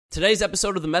Today's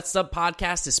episode of the Mets Up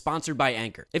Podcast is sponsored by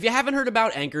Anchor. If you haven't heard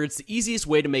about Anchor, it's the easiest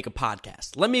way to make a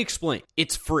podcast. Let me explain.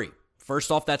 It's free.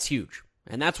 First off, that's huge.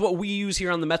 And that's what we use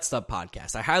here on the Mets Up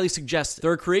Podcast. I highly suggest it.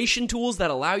 There are creation tools that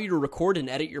allow you to record and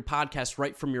edit your podcast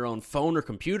right from your own phone or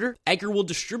computer. Anchor will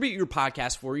distribute your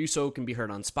podcast for you so it can be heard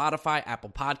on Spotify,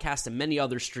 Apple Podcasts, and many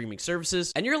other streaming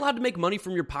services. And you're allowed to make money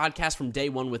from your podcast from day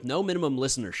one with no minimum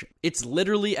listenership. It's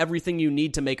literally everything you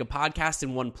need to make a podcast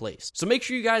in one place. So make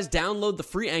sure you guys download the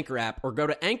free Anchor app or go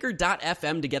to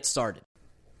anchor.fm to get started.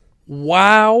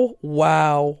 Wow.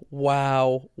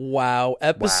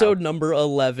 Episode number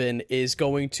 11 is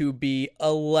going to be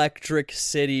Electric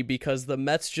City because the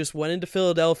Mets just went into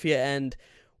Philadelphia and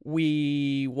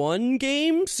we won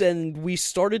games and we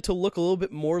started to look a little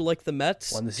bit more like the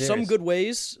Mets. Won the series. Some good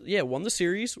ways. Yeah, won the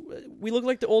series. We look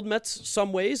like the old Mets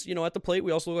some ways, at the plate.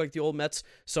 We also look like the old Mets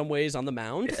some ways on the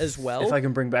mound as well. If I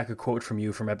can bring back a quote from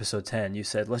you from episode 10, you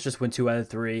said, let's just win 2 out of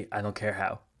 3. I don't care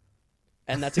how.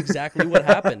 And that's exactly what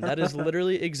happened. That is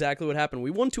literally exactly what happened.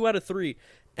 We won 2 out of 3,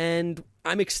 and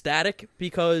I'm ecstatic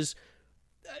because,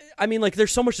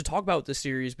 there's so much to talk about with this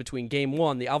series between Game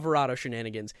 1, the Alvarado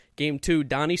shenanigans, Game 2,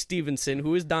 Donnie Stevenson.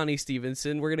 Who is Donnie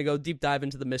Stevenson? We're going to go deep dive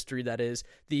into the mystery that is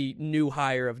the new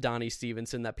hire of Donnie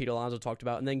Stevenson that Pete Alonso talked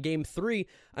about. And then Game 3,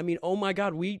 oh my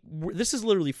God, this is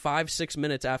literally 5-6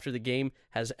 minutes after the game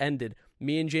has ended.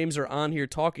 Me and James are on here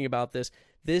talking about this.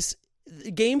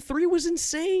 Game 3 was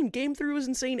insane. Game 3 was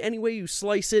insane any way you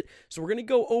slice it. So we're going to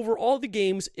go over all the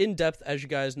games in depth, as you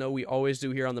guys know we always do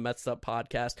here on the Mets Up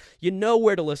Podcast. You know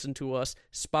where to listen to us: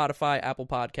 Spotify, Apple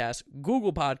Podcasts,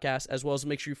 Google Podcasts, as well as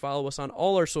make sure you follow us on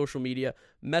all our social media,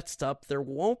 Mets Up. There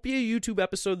won't be a YouTube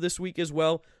episode this week as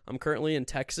well. I'm currently in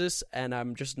Texas, and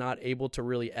I'm just not able to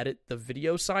really edit the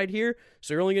video side here,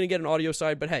 so you're only going to get an audio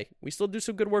side. But hey, we still do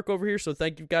some good work over here, so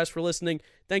thank you guys for listening.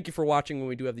 Thank you for watching when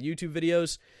we do have the YouTube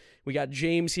videos. We got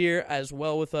James here as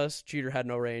well with us. Cheater had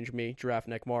no range. Me, Giraffe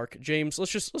Neck Mark. James,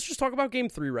 let's just talk about Game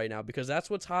 3 right now because that's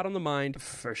what's hot on the mind.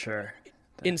 For sure.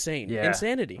 Insane. Yeah.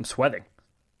 Insanity. I'm sweating.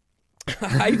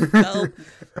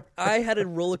 I had a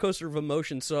roller coaster of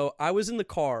emotion. So I was in the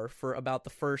car for about the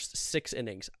first 6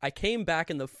 innings. I came back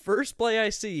and the first play I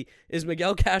see is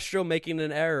Miguel Castro making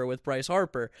an error with Bryce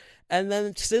Harper. And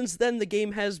then since then, the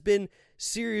game has been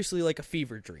seriously like a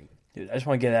fever dream. Dude, I just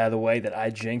want to get out of the way that I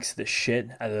jinxed the shit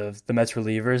out of the Mets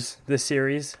relievers this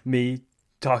series. Me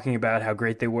talking about how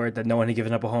great they were, that no one had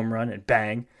given up a home run, and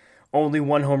bang. Only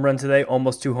 1 home run today,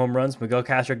 almost 2 home runs. Miguel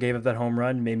Castro gave up that home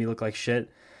run, made me look like shit.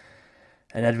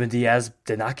 And Edwin Diaz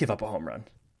did not give up a home run.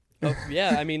 Oh,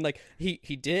 yeah,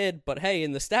 he did, but hey,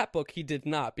 in the stat book, he did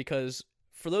not, because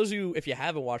for those of you, if you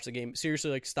haven't watched the game,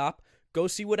 seriously, stop. Go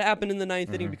see what happened in the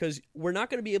 9th inning because we're not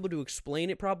going to be able to explain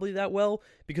it probably that well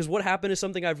because what happened is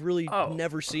something I've really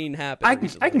never seen happen. I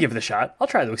can give it a shot. I'll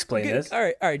try to explain this. All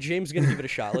right. James is going to give it a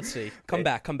shot. Let's see. Come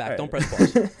back. Right. Don't press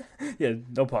pause. Yeah,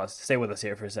 no pause. Stay with us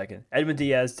here for a second. Edwin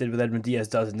Diaz did what Edwin Diaz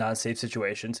does in non-safe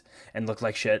situations and looked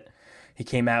like shit. He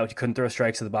came out. He couldn't throw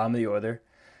strikes at the bottom of the order.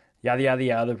 Yada, yada,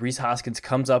 yada. Rhys Hoskins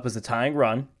comes up as a tying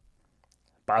run,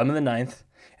 bottom of the 9th,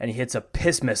 and he hits a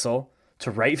piss missile to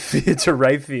right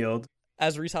field.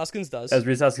 As Rhys Hoskins does. As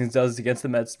Rhys Hoskins does against the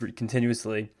Mets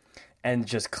continuously. And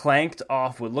just clanked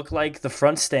off what looked like the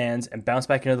front stands and bounced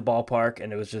back into the ballpark.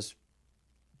 And it was just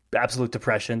absolute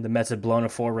depression. The Mets had blown a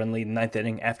 4-run lead in the 9th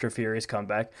inning after a furious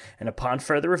comeback. And upon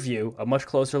further review, a much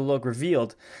closer look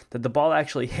revealed that the ball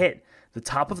actually hit the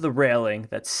top of the railing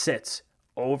that sits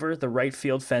over the right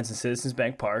field fence in Citizens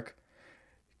Bank Park,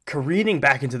 careening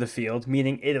back into the field,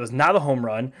 meaning it was not a home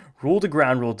run, ruled a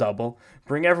ground rule double,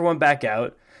 bring everyone back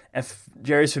out. And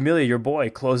Jerry's Familia, your boy,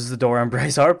 closes the door on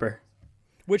Bryce Harper.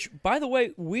 Which, by the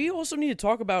way, we also need to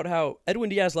talk about how Edwin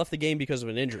Diaz left the game because of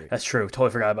an injury. That's true.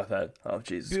 Totally forgot about that. Oh,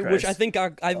 Jesus Christ. Which I think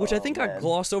got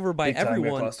glossed over by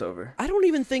everyone. Glossed over. I don't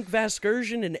even think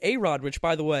Vasgersian and A-Rod, which,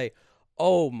 by the way,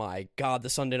 oh my God, the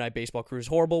Sunday Night Baseball crew is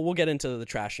horrible. We'll get into the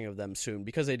trashing of them soon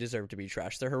because they deserve to be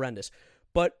trashed. They're horrendous.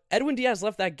 But Edwin Diaz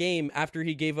left that game after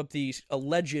he gave up the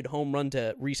alleged home run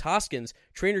to Rhys Hoskins.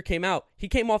 Trainer came out. He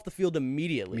came off the field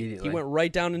immediately. He went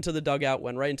right down into the dugout,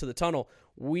 went right into the tunnel.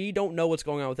 We don't know what's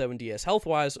going on with Edwin Diaz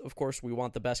health-wise. Of course, we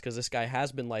want the best because this guy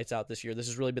has been lights out this year. This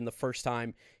has really been the first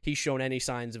time he's shown any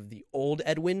signs of the old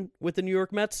Edwin with the New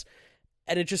York Mets.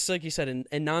 And it just, like you said,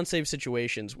 in non-save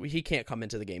situations, he can't come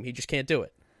into the game. He just can't do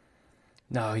it.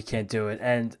 No, he can't do it.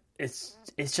 And it's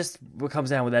just what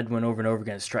comes down with Edwin over and over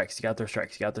again is strikes. You got to throw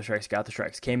strikes. You got to throw strikes. You got to throw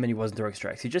strikes. Came in, he wasn't throwing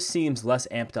strikes. He just seems less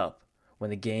amped up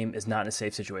when the game is not in a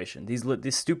safe situation.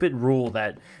 This stupid rule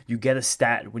that you get a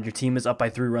stat when your team is up by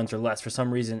 3 runs or less, for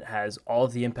some reason, has all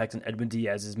of the impact on Edwin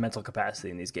Diaz's mental capacity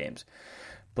in these games.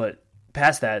 But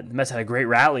past that, the Mets had a great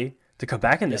rally to come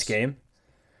back in this game.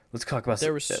 Let's talk about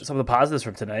some of the positives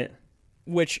from tonight.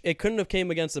 Which it couldn't have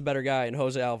came against a better guy in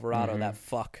Jose Alvarado. That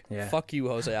fuck. Yeah. Fuck you,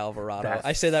 Jose Alvarado.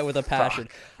 I say that with a passion.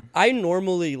 I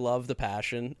normally love the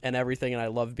passion and everything, and I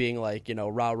love being like,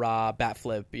 rah-rah, bat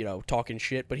flip, talking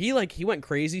shit. But he went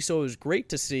crazy, so it was great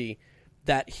to see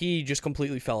that he just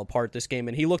completely fell apart this game.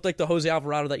 And he looked like the Jose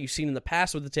Alvarado that you've seen in the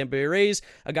past with the Tampa Bay Rays,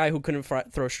 a guy who couldn't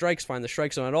throw strikes, find the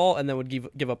strike zone at all, and then would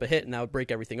give up a hit, and that would break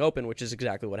everything open, which is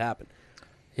exactly what happened.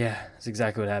 Yeah, that's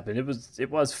exactly what happened. It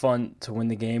was fun to win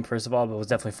the game, first of all, but it was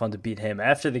definitely fun to beat him.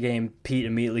 After the game, Pete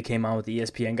immediately came on with the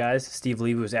ESPN guys. Steve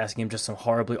Levy was asking him just some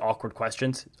horribly awkward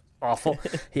questions. Awful.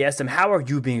 He asked him, how are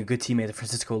you being a good teammate of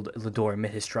Francisco Lindor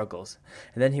amid his struggles?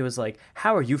 And then he was like,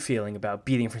 how are you feeling about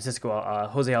beating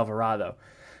Jose Alvarado?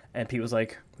 And Pete was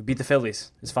like, we beat the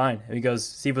Phillies. It's fine. And he goes,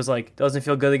 Steve was like, doesn't it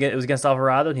feel good again? It was against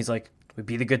Alvarado? And he's like, we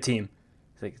beat a good team.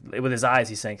 He's like, with his eyes,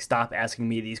 he's saying, stop asking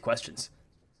me these questions.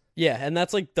 Yeah, and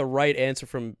that's like the right answer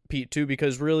from Pete too,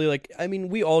 because really,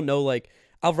 we all know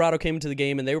Alvarado came into the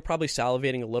game and they were probably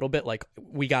salivating a little bit, like,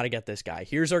 we got to get this guy.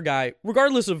 Here's our guy,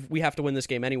 regardless of we have to win this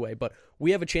game anyway, but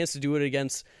we have a chance to do it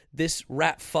against this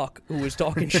rat fuck who was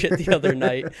talking shit the other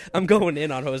night. I'm going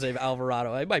in on Jose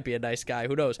Alvarado. He might be a nice guy,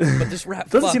 who knows? But this rat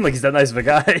fuck doesn't seem like he's that nice of a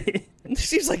guy.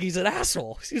 Seems like he's an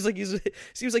asshole. Seems like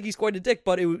he's quite a dick,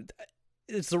 but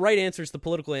it's the right answer. It's the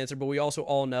political answer, but we also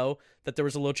all know that there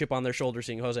was a little chip on their shoulder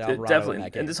seeing Jose Alvarado Definitely. in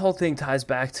that game. And this whole thing ties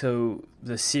back to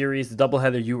the series, the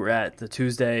doubleheader you were at, the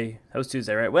Tuesday. That was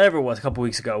Tuesday, right? Whatever it was, a couple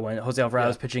weeks ago when Jose Alvarado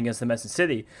was pitching against the Mets in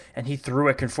City, and he threw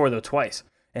at Conforto twice.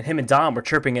 And him and Dom were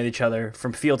chirping at each other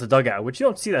from field to dugout, which you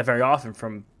don't see that very often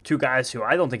from two guys who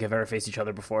I don't think have ever faced each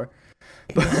other before.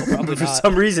 But for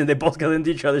some reason, they both got into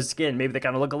each other's skin. Maybe they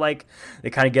kind of look alike. They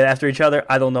kind of get after each other.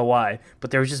 I don't know why.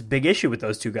 But there was just big issue with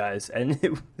those two guys. And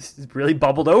it really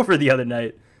bubbled over the other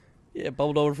night. Yeah, it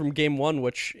bubbled over from game one,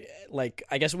 which,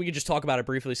 I guess we could just talk about it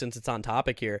briefly since it's on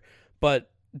topic here. But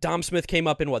Dom Smith came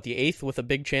up in, the 8th with a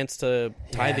big chance to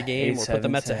tie the game or put the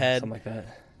Mets ahead. Something like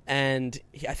that. And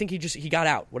I think he got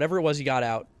out. Whatever it was, he got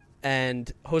out.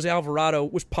 And Jose Alvarado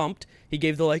was pumped. He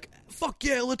gave the, fuck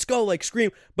yeah, let's go, scream.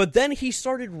 But then he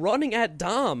started running at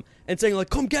Dom and saying,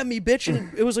 come get me, bitch.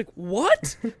 And it was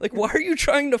what? Why are you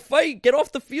trying to fight? Get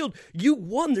off the field. You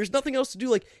won. There's nothing else to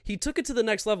do. He took it to the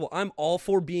next level. I'm all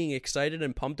for being excited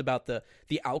and pumped about the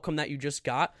outcome that you just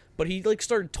got. But he,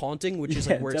 started taunting, which is,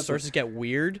 where definitely. It starts to get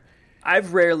weird.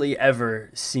 I've rarely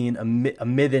ever seen a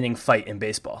mid-inning fight in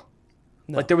baseball.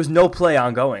 No. There was no play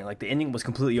ongoing. The inning was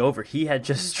completely over. He had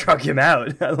just struck him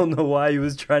out. I don't know why he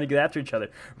was trying to get after each other.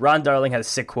 Ron Darling had a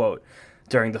sick quote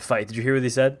during the fight. Did you hear what he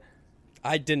said?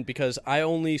 I didn't, because I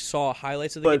only saw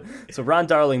highlights of the game. So Ron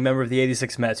Darling, member of the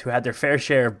 86 Mets, who had their fair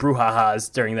share of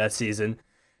brouhahas during that season,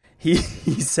 he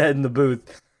said in the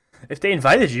booth, if they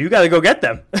invited you, you got to go get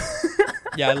them.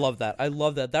 Yeah, I love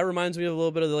that. That reminds me of a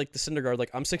little bit of the Syndergaard.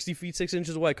 I'm 60 feet 6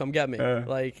 inches away. Come get me.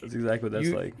 That's exactly what that's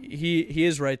like. He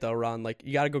is right though, Ron.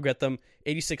 You got to go get them.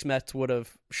 86 Mets would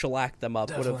have shellacked them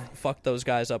up. Would have fucked those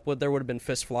guys up. There would have been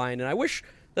fists flying. And I wish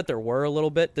that there were a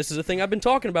little bit. This is a thing I've been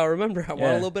talking about. Remember, I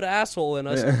want a little bit of asshole in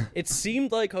us. Yeah. It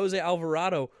seemed like Jose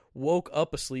Alvarado woke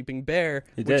up a sleeping bear,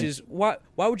 which is why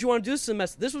would you want to do this to the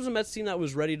Mets? This was a Mets team that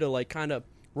was ready to kind of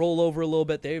roll over a little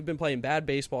bit. They've been playing bad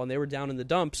baseball and they were down in the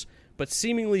dumps. But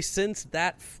seemingly since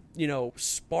that,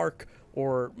 spark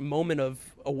or moment of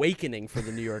awakening for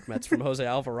the New York Mets from Jose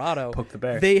Alvarado, Poke the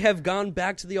bear. They have gone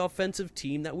back to the offensive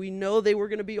team that we know they were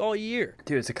going to be all year.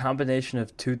 Dude, it's a combination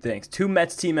of two things. Two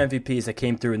Mets team MVPs that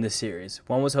came through in this series.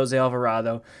 One was Jose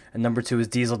Alvarado, and number 2 is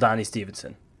Diesel Donnie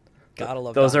Stevenson. Gotta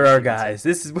love those Donnie are our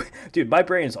Stevenson. guys. Dude, my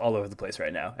brain is all over the place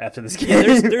right now after this game.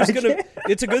 Yeah,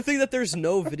 it's a good thing that there's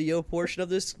no video portion of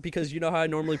this, because you know how I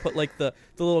normally put the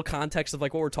little context of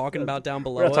what we're talking about down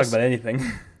below. We're not talking about anything.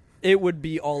 It would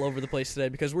be all over the place today,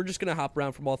 because we're just gonna hop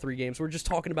around from all 3 games. We're just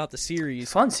talking about the series.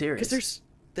 Fun series. Because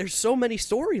there's so many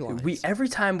storylines. Every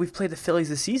time we've played the Phillies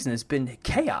this season, it's been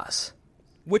chaos.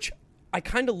 Which I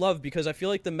kind of love, because I feel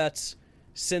like the Mets,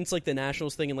 since the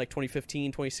Nationals thing in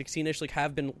 2015, 2016ish,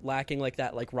 have been lacking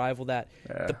that rival that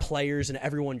the players and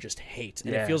everyone just hates.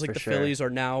 And it feels like the Phillies are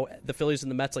now, the Phillies and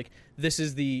the Mets, this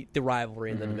is the rivalry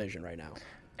in the division right now.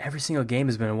 Every single game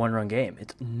has been a one-run game.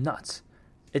 It's nuts.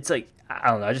 It's I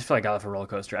don't know. I just feel like I got off a roller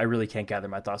coaster. I really can't gather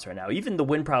my thoughts right now. Even the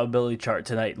win probability chart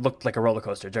tonight looked like a roller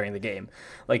coaster during the game.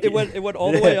 It went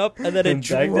all the way up, and then it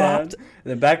dropped, down, and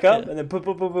then back up, and then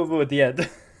poo at the end.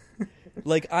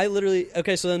 I literally...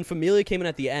 Okay, so then Familia came in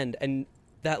at the end, and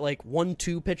that like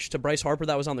 1-2 pitch to Bryce Harper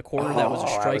that was on the corner that was a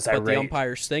strike, but the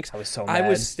umpire stinks. I was so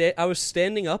mad. I was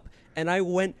standing up and I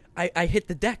hit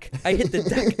the deck.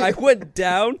 I went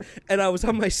down and I was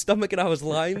on my stomach and I was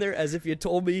lying there as if you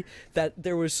told me that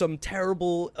there was some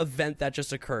terrible event that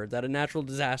just occurred, that a natural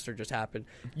disaster just happened.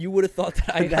 You would have thought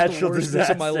that I had the worst news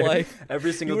of my life.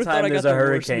 Every single time there's a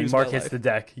hurricane, Mark hits the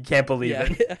deck. You can't believe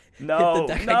it. No, hit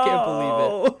the deck. I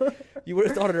can't believe it. You would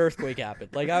have thought an earthquake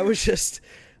happened. Like I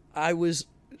was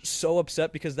so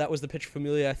upset because that was the pitch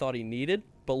familia I thought he needed.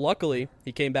 But luckily,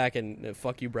 he came back and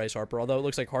fuck you, Bryce Harper. Although it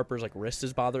looks like Harper's like wrist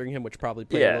is bothering him, which probably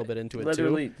played a little bit into it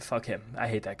literally, too. Fuck him. I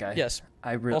hate that guy. Yes,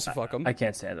 also fuck him. I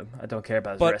can't stand him. I don't care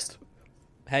about his wrist.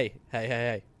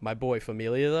 Hey! My boy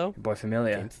Familia though. Your boy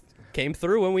Familia came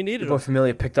through when we needed him. Boy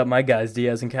Familia picked up my guys,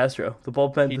 Diaz and Castro. The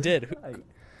bullpen. He did.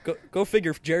 Go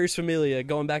figure. Jerry's Familia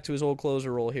going back to his old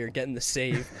closer role here, getting the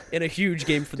save in a huge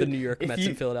game for the New York Mets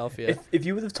in Philadelphia. If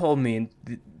you would have told me in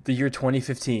the year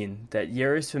 2015 that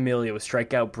Jerry's Familia would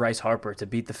strike out Bryce Harper to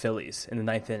beat the Phillies in the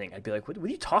 9th inning, I'd be like, what are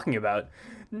you talking about?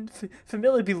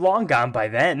 Familia would be long gone by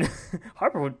then.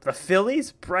 Harper, the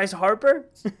Phillies? Bryce Harper?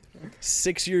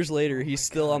 6 years later, he's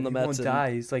still on the Mets. He won't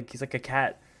die. He's like a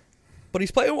cat. But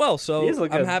he's playing well, so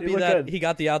I'm happy that he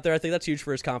got the out there. I think that's huge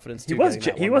for his confidence, too.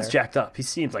 He was jacked up. He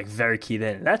seemed like very keyed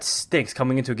in. That stinks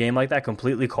coming into a game like that,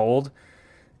 completely cold.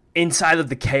 Inside of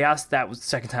the chaos, that was the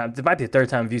second time. It might be the third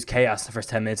time we've used chaos in the first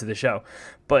 10 minutes of the show.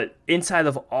 But inside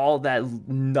of all that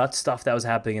nut stuff that was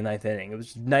happening in the 9th inning, it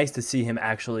was nice to see him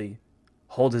actually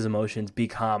hold his emotions, be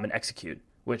calm, and execute.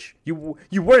 Which you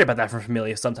worry about that from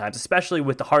Familia sometimes, especially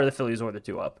with the heart of the Phillies or the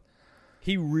 2 up.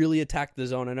 He really attacked the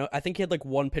zone. I think he had like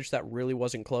one pitch that really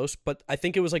wasn't close, but I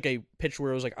think it was like a pitch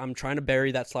where it was like, I'm trying to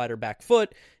bury that slider back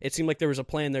foot. It seemed like there was a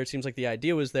plan there. It seems like the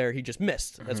idea was there. He just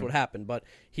missed. That's what happened. But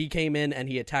he came in and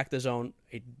he attacked the zone.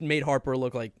 It made Harper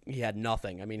look like he had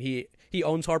nothing. I mean, he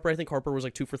owns Harper. I think Harper was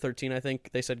like 2 for 13, I think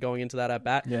they said going into that at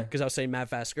bat. Yeah. Because I was saying, Matt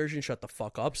Vasgersian, shut the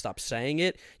fuck up. Stop saying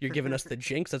it. You're giving us the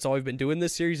jinx. That's all we've been doing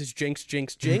this series is jinx,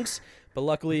 jinx, jinx. But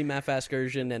luckily, Matt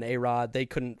Vasgersian and A-Rod, they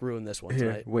couldn't ruin this one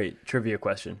tonight. Wait, trivia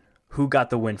question. Who got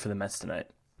the win for the Mets tonight?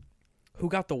 Who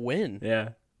got the win?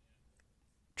 Yeah.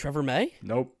 Trevor May?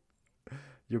 Nope.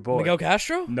 Your boy. Miguel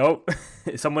Castro? Nope.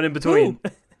 Someone in between.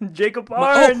 Jacob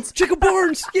Barnes. Jacob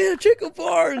Barnes. Yeah, Jacob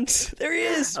Barnes. There he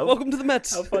is. Welcome to the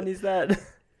Mets. How funny is that?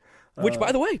 Which,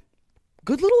 by the way,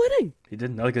 good little inning. He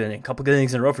did another good inning. Couple good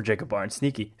innings in a row for Jacob Barnes.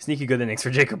 Sneaky good innings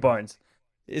for Jacob Barnes.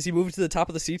 Is he moving to the top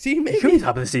of the C team? Maybe he could be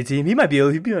top of the C team. He might be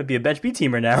a bench B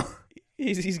teamer now.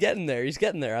 He's getting there. He's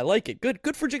getting there. I like it.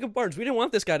 Good for Jacob Barnes. We didn't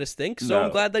want this guy to stink, so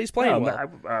I'm glad that he's playing well.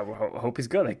 I hope he's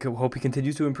good. I hope he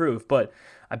continues to improve. But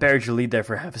I buried your lead there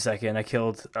for half a second. I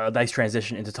killed a nice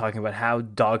transition into talking about how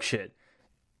dog shit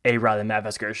A-Rod and Matt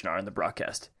Vasgersian are in the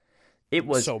broadcast. It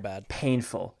was so bad,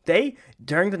 painful.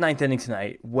 During the 9th inning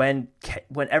tonight, when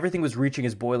everything was reaching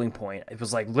its boiling point, it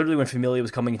was like literally when Familia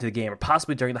was coming into the game, or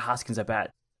possibly during the Hoskins at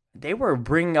bat. They were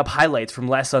bringing up highlights from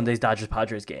last Sunday's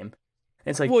Dodgers-Padres game.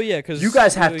 And it's like, well, yeah, because you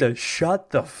guys have to shut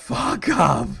the fuck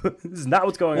up. This is not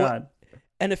what's going on.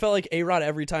 And it felt like A-Rod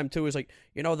every time, too, was like,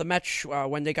 the Mets,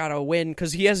 when they got to win,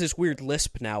 because he has this weird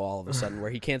lisp now all of a sudden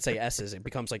where he can't say S's. It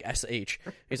becomes like SH.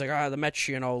 He's like, the Mets,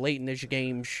 late in these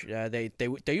games, they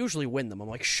usually win them. I'm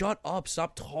like, shut up.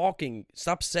 Stop talking.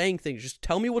 Stop saying things. Just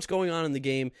tell me what's going on in the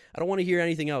game. I don't want to hear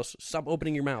anything else. Stop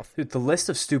opening your mouth. Dude, the list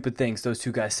of stupid things those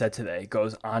two guys said today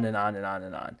goes on and on and on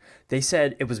and on. They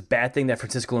said it was a bad thing that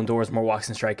Francisco Lindor has more walks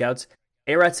and strikeouts.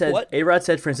 A-Rod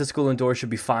said Francisco Lindor should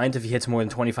be fined if he hits more than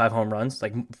 25 home runs,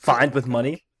 like fined with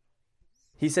money.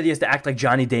 He said he has to act like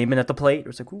Johnny Damon at the plate. It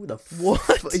was like, who the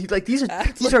fuck? Like these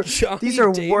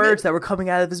are words that were coming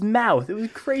out of his mouth. It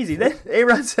was crazy. Then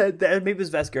A-Rod said that maybe it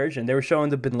was Vasgersian. They were showing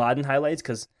the Bin Laden highlights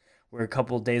because we're a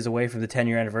couple of days away from the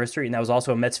 10-year anniversary, and that was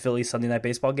also a Mets-Phillies Sunday night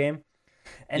baseball game.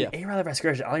 And A-Rod and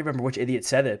Vasgersian, I don't remember which idiot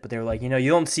said it, but they were like, you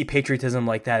don't see patriotism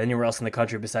like that anywhere else in the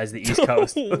country besides the East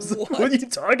Coast. What are you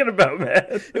talking about, man?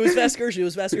 It was Vasgersian. He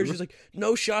was like,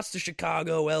 no shots to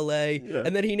Chicago, L.A. Yeah.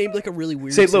 And then he named like a really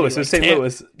weird St. Louis. It was St.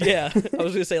 Louis. Yeah. I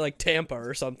was going to say like Tampa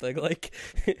or something. Like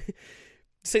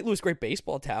St. Louis, great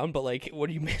baseball town, but like when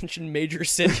you mention major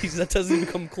cities, that doesn't even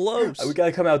come close. We got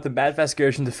to come out with the Matt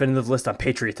Vasgersian definitive list on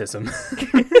patriotism.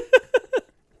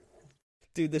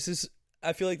 Dude,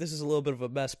 I feel like this is a little bit of a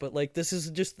mess, but like this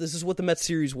is what the Mets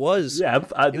series was. Yeah,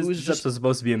 this was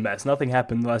supposed to be a mess. Nothing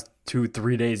happened the last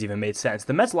 2-3 days even made sense.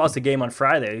 The Mets lost a game on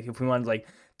Friday, if we wanted to like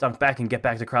dunk back and get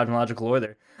back to chronological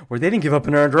order, where they didn't give up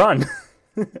an earned run.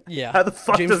 Yeah. How the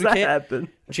fuck does that happen?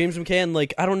 James McCann,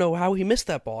 like, I don't know how he missed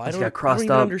that ball. I don't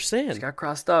even understand. He got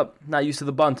crossed up. Not used to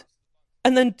the bunt.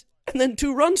 And then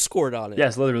 2 runs scored on it.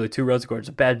 Yes, literally 2 runs scored. It's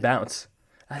a bad bounce.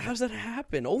 How does that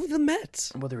happen? Only the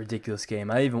Mets. What a ridiculous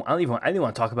game. I didn't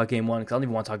want to talk about game one because I don't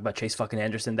even want to talk about Chase fucking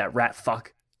Anderson, that rat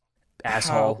fuck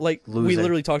asshole. Like loser. We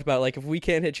literally talked about like if we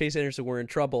can't hit Chase Anderson, we're in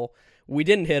trouble. We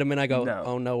didn't hit him, and I go, No.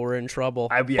 oh no, we're in trouble.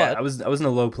 I was in a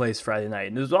low place Friday night,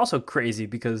 and it was also crazy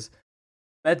because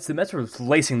the Mets were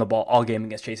lacing the ball all game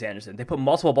against Chase Anderson. They put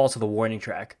multiple balls to the warning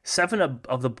track. 7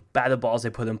 of the batted balls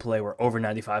they put in play were over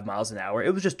 95 miles an hour.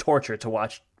 It was just torture to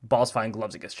watch balls flying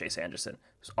gloves against Chase Anderson.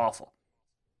 It was awful.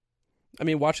 I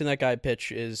mean, watching that guy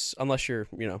pitch is, unless you're,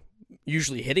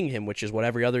 usually hitting him, which is what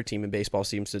every other team in baseball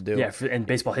seems to do. Yeah, in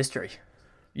baseball history.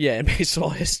 Yeah, in baseball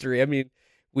history. I mean,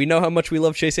 we know how much we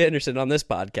love Chase Anderson on this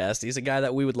podcast. He's a guy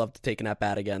that we would love to take an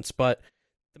at-bat against, but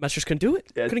the Mets just couldn't do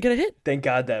it. Yeah, couldn't get a hit. Thank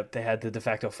God that they had the de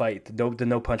facto fight, the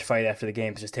no-punch fight after the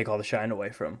game to just take all the shine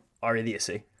away from our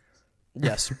idiocy.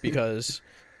 Yes, because,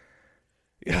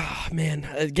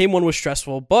 game one was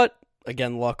stressful, but,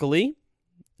 again, luckily,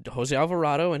 Jose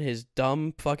Alvarado and his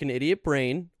dumb fucking idiot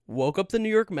brain woke up the New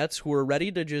York Mets, who were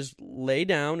ready to just lay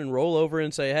down and roll over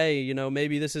and say, hey,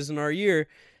 maybe this isn't our year.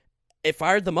 It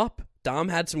fired them up. Dom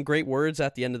had some great words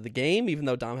at the end of the game, even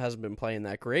though Dom hasn't been playing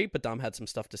that great, but Dom had some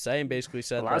stuff to say and basically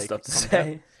said, a lot of stuff to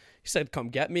say. He said, come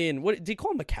get me. And what did he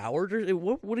call him, a coward? Or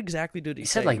what exactly did he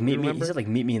say? He said, meet me. He said,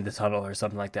 meet me in the tunnel or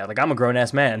something like that. Like, I'm a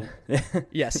grown-ass man.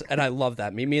 Yes, and I love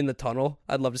that. Meet me in the tunnel.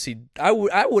 I'd love to see. I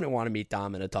wouldn't want to meet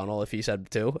Dom in a tunnel if he said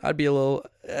to. I'd be a little.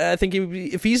 I think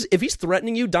if he's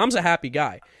threatening you, Dom's a happy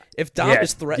guy. If Dom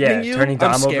is threatening you, turning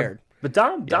Dom I'm scared. Over. But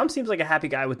Dom seems like a happy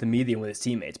guy with the media and with his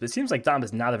teammates. But it seems like Dom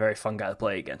is not a very fun guy to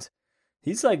play against.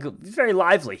 He's very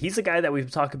lively. He's the guy that we've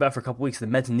talked about for a couple weeks. The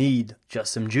Mets need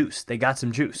just some juice. They got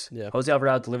some juice. Yeah. Jose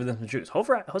Alvarado delivered them some juice.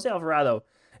 Jose Alvarado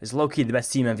is low-key the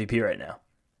best team MVP right now.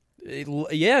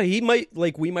 Yeah, he might,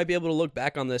 we might be able to look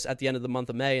back on this at the end of the month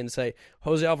of May and say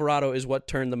Jose Alvarado is what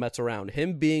turned the Mets around.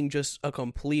 Him being just a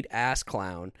complete ass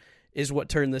clown is what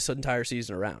turned this entire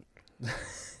season around.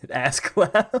 Ass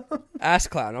clown. Ass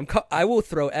clown. I will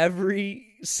throw every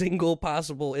single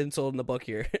possible insult in the book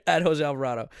here at Jose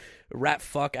Alvarado. Rat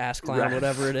fuck, ass clown,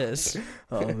 whatever it is.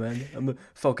 Oh, man. I'm going to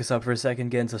focus up for a second,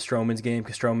 get into Stroman's game,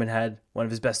 because Stroman had one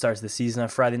of his best starts of the season on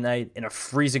Friday night in a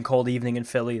freezing cold evening in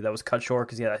Philly that was cut short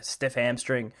because he had a stiff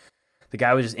hamstring. The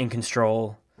guy was just in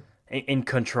control.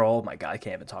 My God, I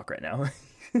can't even talk right now.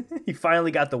 He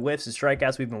finally got the whiffs and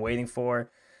strikeouts we've been waiting for.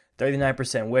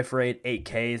 39% whiff rate, 8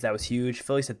 Ks. That was huge.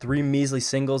 Phillies had 3 measly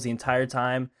singles the entire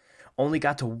time. Only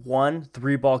got to 1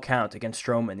 3-ball count against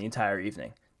Stroman the entire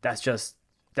evening. That's just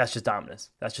dominance.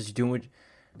 That's just do what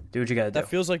you got to do.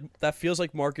 That feels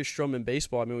like Marcus Stroman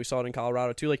baseball. I mean, we saw it in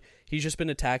Colorado too. Like, he's just been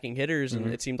attacking hitters,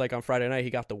 and it seemed like on Friday night he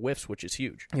got the whiffs, which is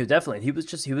huge. Yeah, definitely. He was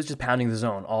just pounding the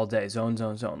zone all day, zone.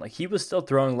 Like, he was still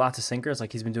throwing lots of sinkers,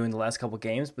 like he's been doing the last couple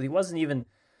games, but he wasn't even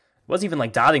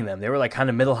like dotting them. They were like kind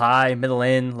of middle high, middle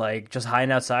in, like just high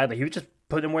and outside. Like, he was just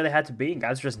putting them where they had to be, and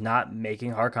guys were just not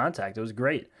making hard contact. It was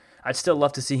great. I'd still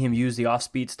love to see him use the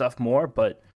off-speed stuff more,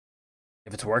 but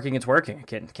if it's working, it's working. I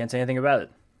can't say anything about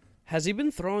it. Has he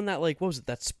been throwing that, what was it,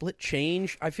 that split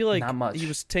change? I feel like not much. He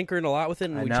was tinkering a lot with it,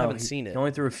 and we just haven't seen it. He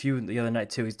only threw a few the other night,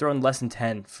 too. He's throwing less than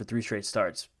 10 for 3 straight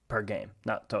starts per game,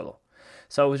 not total.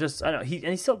 So it was just, I don't know,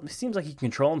 he still seems like he can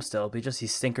control him still, but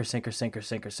he's sinker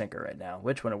right now,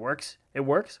 which when it works, it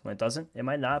works. When it doesn't, it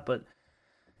might not, but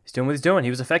he's doing what he's doing.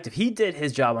 He was effective. He did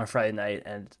his job on Friday night,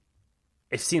 and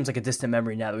it seems like a distant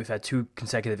memory now that we've had 2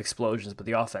 consecutive explosions, but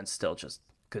the offense still just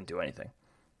couldn't do anything.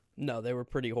 No, they were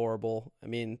pretty horrible. I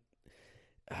mean,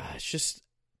 it's just,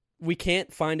 we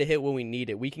can't find a hit when we need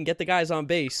it. We can get the guys on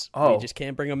base. We just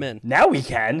can't bring them in. Now we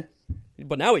can.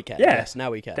 But now we can. Yeah. Yes,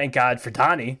 now we can. Thank God for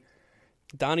Donnie.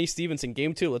 Donnie Stevenson,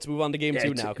 game 2. Let's move on to game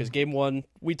 2 now, because game 1,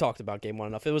 we talked about game 1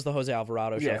 enough. It was the Jose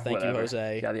Alvarado show. Thank whatever. you,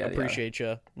 Jose. Yada. Appreciate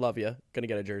you. Love you. Gonna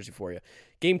get a jersey for you.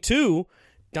 Game 2,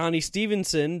 Donnie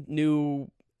Stevenson, new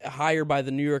hire by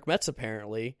the New York Mets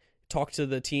apparently, talked to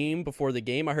the team before the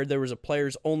game. I heard there was a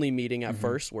players-only meeting at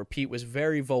first where Pete was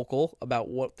very vocal about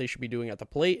what they should be doing at the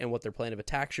plate and what their plan of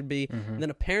attack should be. And then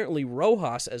apparently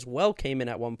Rojas as well came in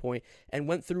at one point and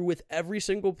went through with every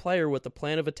single player what the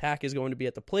plan of attack is going to be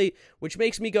at the plate, which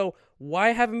makes me go, why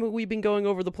haven't we been going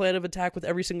over the plan of attack with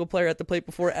every single player at the plate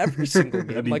before every single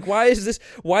game?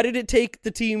 Why did it take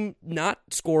the team not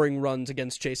scoring runs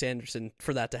against Chase Anderson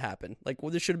for that to happen?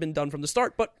 This should have been done from the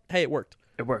start, but hey, it worked.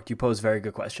 It worked. You posed very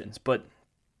good questions. But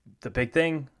the big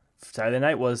thing Saturday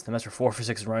night was the Mets were 4 for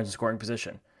 6 runs in scoring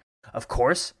position. Of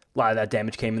course, a lot of that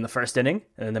damage came in the first inning,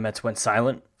 and then the Mets went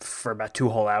silent for about 2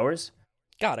 whole hours.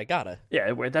 Gotta.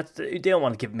 Yeah, they don't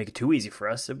want to make it too easy for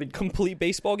us. Complete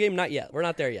baseball game? Not yet. We're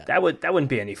not there yet. That wouldn't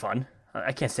be any fun.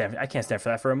 I can't stand for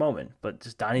that for a moment. But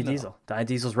just Donnie Diesel. Donnie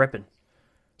Diesel's ripping.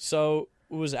 So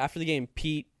was after the game,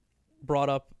 Pete brought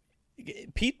up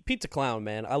Pete's a clown,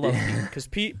 man. I love Pete because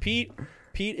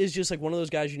Pete is just like one of those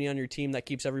guys you need on your team that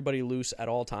keeps everybody loose at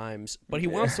all times. But he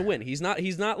wants to win. He's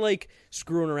not like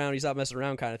screwing around. He's not messing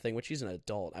around kind of thing. Which he's an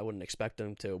adult. I wouldn't expect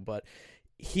him to. But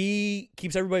he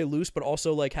keeps everybody loose, but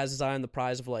also like has his eye on the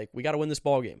prize of like we got to win this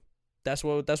ball game. That's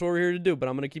what we're here to do. But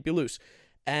I'm gonna keep you loose.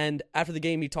 And after the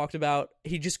game,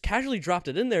 he just casually dropped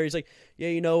it in there. He's like,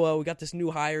 yeah, we got this new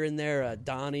hire in there,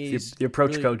 Donnie. The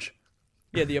approach coach.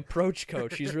 Yeah, the approach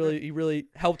coach. He really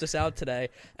helped us out today.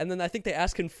 And then I think they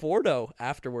asked Conforto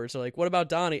afterwards. They're like, what about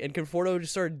Donnie? And Conforto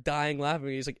just started dying laughing.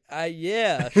 He's like,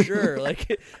 yeah, sure.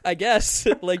 Like, I guess.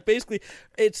 Like, basically,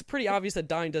 it's pretty obvious that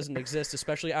Donnie doesn't exist,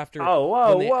 especially after... Oh,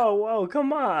 whoa,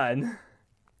 come on.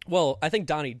 Well, I think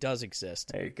Donnie does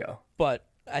exist. There you go. But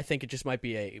I think it just might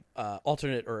be a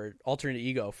alternate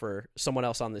ego for someone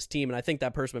else on this team, and I think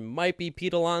that person might be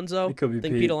Pete Alonso. It could be I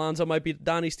think Pete Alonso might be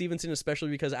Donnie Stevenson, especially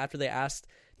because after they asked,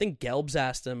 I think Gelbs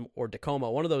asked him or Tacoma,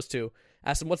 one of those two,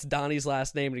 asked him what's Donnie's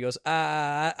last name, and he goes,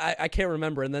 I can't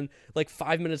remember. And then like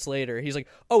 5 minutes later, he's like,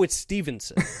 oh, it's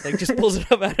Stevenson. Like just pulls it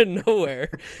up out of nowhere,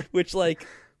 which like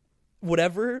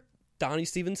whatever Donnie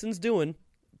Stevenson's doing.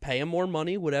 Pay him more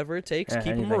money, whatever it takes.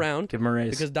 Keep him around. Give him a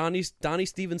raise. Because Donnie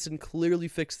Stevenson clearly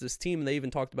fixed this team, and they even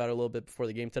talked about it a little bit before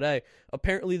the game today.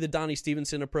 Apparently, the Donnie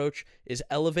Stevenson approach is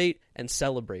elevate and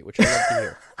celebrate, which I love to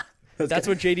hear. That's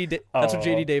what JD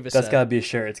Davis said. That's got to be a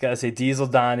shirt. It's got to say Diesel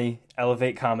Donnie,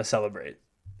 elevate, celebrate.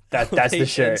 That's the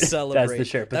shirt. That's the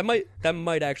shirt. But that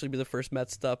might actually be the first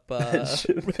Mets up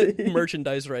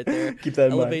merchandise right there. Keep that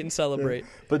in mind. Elevate and celebrate.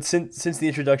 But since the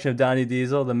introduction of Donnie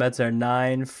Diesel, the Mets are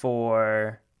 9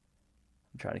 for...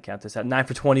 I'm trying to count this out. 9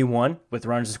 for 21 with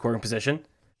runners in scoring position.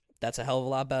 That's a hell of a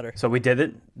lot better. So we did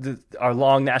it. Our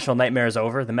long national nightmare is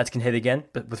over. The Mets can hit again,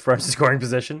 but with runners in scoring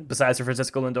position. Besides for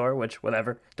Francisco Lindor, which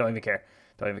whatever. Don't even care.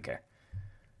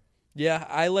 Yeah,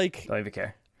 Don't even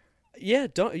care. Yeah,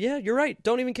 you're right.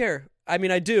 Don't even care. I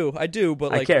mean, I do,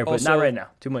 but like I care, but also, not right now.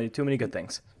 Too many good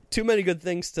things. Too many good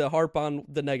things to harp on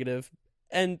the negative.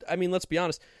 And, I mean, let's be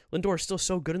honest, Lindor is still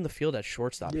so good in the field at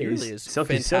shortstop. He really is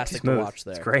fantastic to watch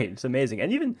there. It's great. It's amazing.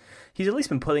 And even, he's at least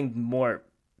been putting more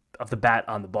of the bat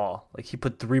on the ball. Like, he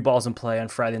put 3 balls in play on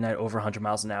Friday night over 100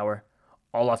 miles an hour,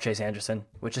 all off Chase Anderson,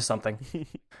 which is something.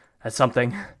 That's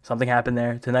something. Something happened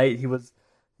there. Tonight, he was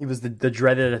the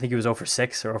dreaded, I think he was 0 for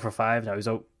 6 or 0 for 5. No, he was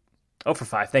 0 for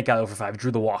 5. Thank God 0 for 5. He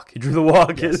drew the walk.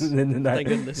 Yes. in Thank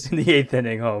goodness. In the 8th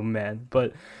inning. Oh, man.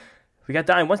 But... we got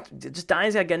Donnie.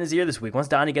 Donnie's got to get in his ear this week. Once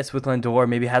Donnie gets with Lindor,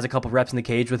 maybe has a couple reps in the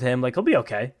cage with him, like he'll be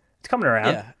okay. It's coming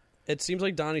around. Yeah, it seems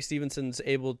like Donnie Stevenson's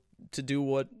able to do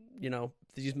what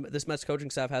this Mets coaching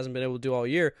staff hasn't been able to do all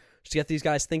year. Just get these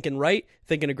guys thinking right,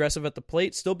 thinking aggressive at the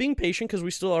plate, still being patient because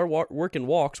we still are working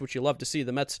walks, which you love to see.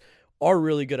 The Mets are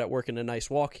really good at working a nice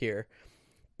walk here.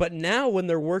 But now when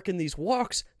they're working these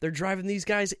walks, they're driving these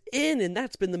guys in, and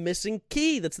that's been the missing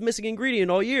key. That's the missing ingredient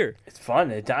all year. It's fun.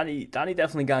 Donnie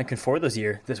definitely got in Conforto's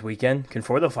ear this weekend.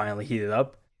 Conforto finally heated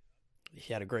up.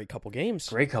 He had a great couple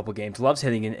games. Loves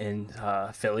hitting in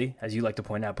Philly, as you like to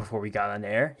point out before we got on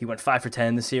air. He went 5 for 10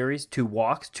 in the series, 2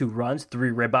 walks, 2 runs, 3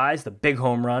 ribeyes, the big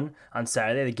home run on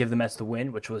Saturday to give the Mets the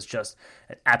win, which was just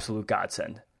an absolute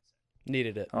godsend.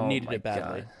 Needed it. Oh, needed it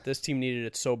badly. God. This team needed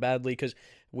it so badly because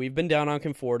we've been down on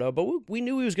Conforto, but we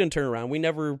knew he was going to turn around. We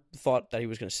never thought that he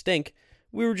was going to stink.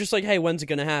 We were just like, hey, when's it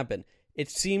going to happen? It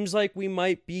seems like we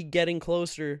might be getting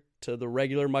closer to the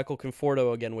regular Michael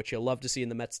Conforto again, which you love to see, and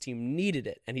the Mets team needed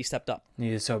it, and he stepped up.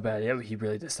 Needed it so bad. Yeah, he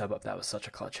really did step up. That was such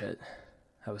a clutch hit.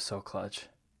 That was so clutch.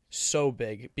 So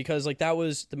big, because like that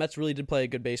was, the Mets really did play a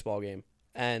good baseball game,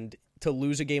 and to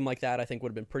lose a game like that, I think would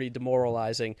have been pretty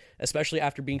demoralizing, especially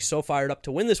after being so fired up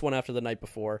to win this one after the night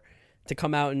before. To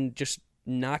come out and just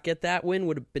not get that win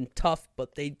would have been tough,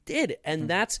 but they did, and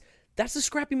that's the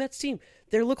scrappy Mets team.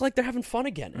 They look like they're having fun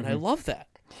again, and I love that.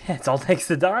 Yeah, it's all thanks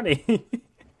to Donnie.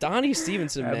 Donnie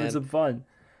Stevenson, man, having some fun.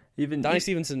 Donnie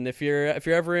Stevenson, if you're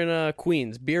ever in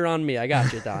Queens, beer on me. I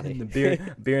got you, Donnie.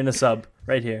 The beer in the sub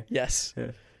right here. Yes.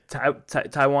 Yeah.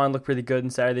 Taiwan looked pretty good on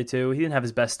Saturday too. He didn't have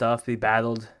his best stuff. He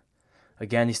battled.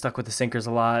 Again, he stuck with the sinkers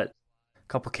a lot.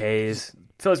 Couple Ks.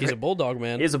 He's a bulldog,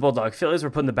 man. He is a bulldog. Phillies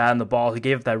were putting the bat on the ball. He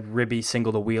gave up that ribby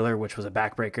single to Wheeler, which was a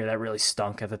backbreaker. That really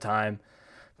stunk at the time.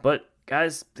 But,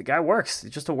 guys, the guy works.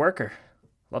 He's just a worker.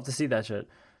 Love to see that shit.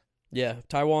 Yeah,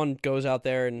 Taiwan goes out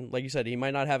there, and like you said, he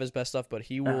might not have his best stuff, but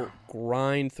he will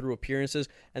grind through appearances,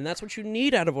 and that's what you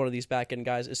need out of one of these back-end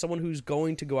guys, is someone who's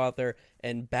going to go out there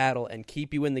and battle and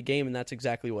keep you in the game, and that's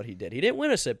exactly what he did. He didn't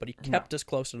win us it, but he kept us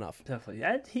close enough.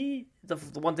 Definitely. The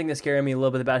one thing that scared me a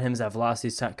little bit about him is that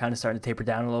velocity's kind of starting to taper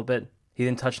down a little bit. He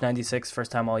didn't touch 96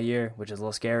 first time all year, which is a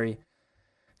little scary.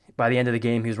 By the end of the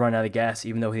game, he was running out of gas,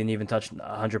 even though he didn't even touch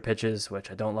 100 pitches,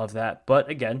 which I don't love that. But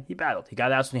again, he battled. He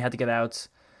got outs when he had to get outs.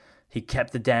 He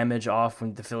kept the damage off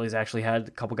when the Phillies actually had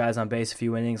a couple guys on base, a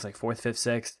few innings, like 4th,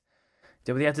 5th, 6th.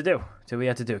 Did what he had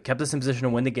to do. Kept us in position to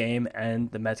win the game,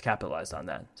 and the Mets capitalized on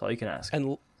that. That's all you can ask.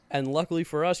 And luckily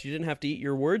for us, you didn't have to eat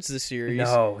your words this series.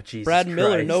 No, Jesus Brad Christ.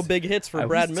 Miller, no big hits for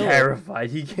Brad Miller. I was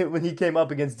terrified. When he came up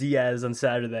against Diaz on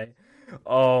Saturday.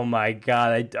 Oh my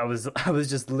God! I was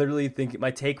just literally thinking.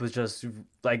 My take was just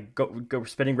like go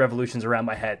spinning revolutions around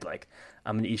my head. Like,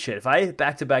 I'm gonna eat shit. If I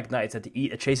back-to-back nights had to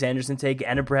eat a Chase Anderson take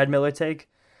and a Brad Miller take,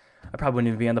 I probably wouldn't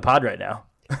even be on the pod right now.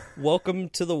 Welcome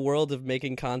to the world of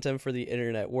making content for the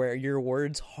internet, where your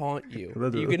words haunt you.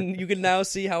 You can now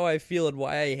see how I feel and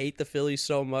why I hate the Phillies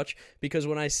so much. Because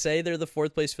when I say they're the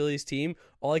 4th place Phillies team,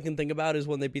 all I can think about is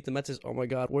when they beat the Mets is, oh my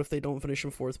God, what if they don't finish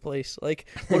in 4th place? Like,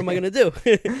 what am I gonna do?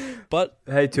 But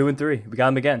hey, 2-3, we got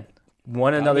them again.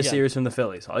 Won another series from the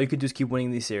Phillies. All you could do is keep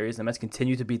winning these series. The Mets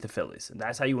continue to beat the Phillies, and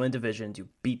that's how you win divisions. You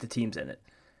beat the teams in it.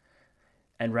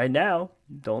 And right now,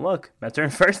 don't look. Mets are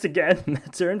in first again.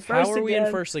 How are we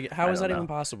in first again? How is that even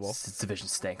possible? This division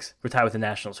stinks. We're tied with the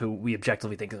Nationals, who we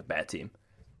objectively think is a bad team.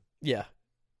 Yeah.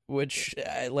 Which,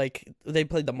 they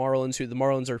played the Marlins, who the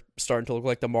Marlins are starting to look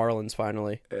like the Marlins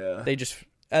finally. Yeah. They just,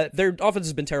 their offense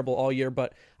has been terrible all year,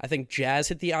 but I think Jazz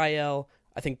hit the IL.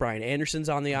 I think Brian Anderson's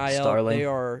on the IL.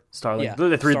 Starling. Yeah, they're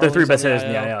the three best hitters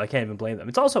in the IL. I can't even blame them.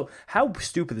 It's also, how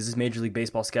stupid is this Major League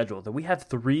Baseball schedule that we have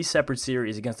 3 separate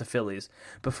series against the Phillies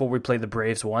before we play the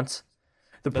Braves once?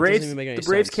 The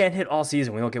Braves can't hit all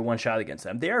season. We don't get one shot against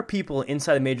them. There are people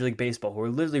inside of Major League Baseball who are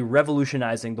literally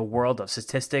revolutionizing the world of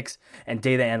statistics and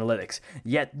data analytics.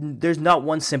 Yet there's not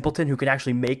one simpleton who can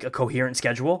actually make a coherent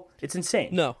schedule. It's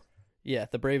insane. No. Yeah,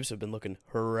 the Braves have been looking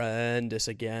horrendous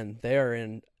again.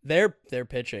 They're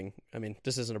pitching. I mean,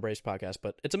 this isn't a Braves podcast,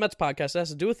 but it's a Mets podcast. It has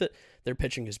to do with it. Their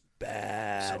pitching is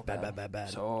bad. So bad.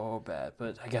 So bad.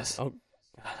 But I guess I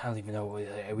don't even know.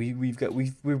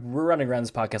 We're running around this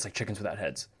podcast like chickens without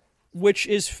heads. Which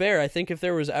is fair. I think if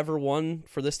there was ever one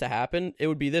for this to happen, it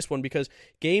would be this one, because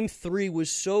Game 3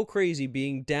 was so crazy,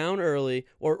 being down early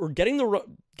or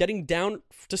getting down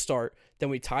to start. Then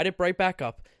we tied it right back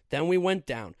up. Then we went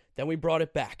down. Then we brought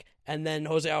it back. And then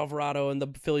Jose Alvarado and the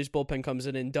Phillies bullpen comes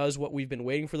in and does what we've been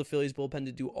waiting for the Phillies bullpen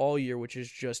to do all year, which is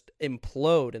just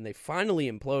implode. And they finally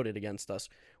imploded against us,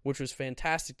 which was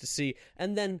fantastic to see.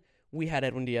 And then we had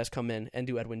Edwin Diaz come in and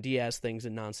do Edwin Diaz things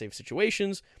in non-safe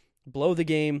situations, blow the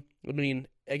game. I mean,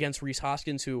 against Rhys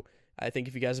Hoskins, who I think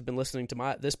if you guys have been listening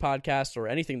to this podcast or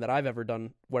anything that I've ever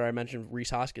done where I mentioned Rhys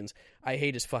Hoskins, I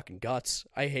hate his fucking guts.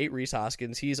 I hate Rhys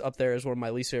Hoskins. He's up there as one of my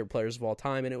least favorite players of all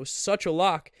time, and it was such a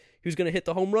lock he was going to hit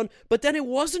the home run, but then it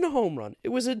wasn't a home run. It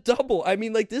was a double. I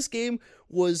mean, like, this game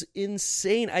was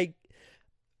insane.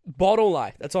 Ball don't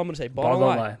lie. That's all I'm going to say. Ball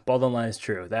don't lie. Ball don't lie is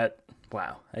true.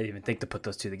 Wow. I didn't even think to put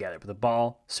those two together, but the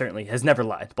ball certainly has never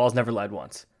lied. The ball's never lied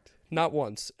once. Not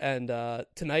once. And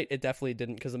tonight it definitely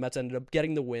didn't, because the Mets ended up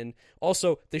getting the win.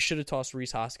 Also, they should have tossed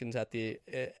Rhys Hoskins at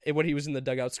when he was in the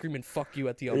dugout screaming "fuck you"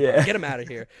 at the umpire. Yeah. Get him out of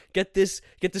here. Get this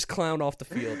clown off the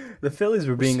field. The Phillies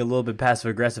were being a little bit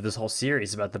passive aggressive this whole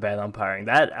series about the bad umpiring.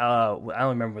 That I don't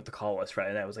remember what the call was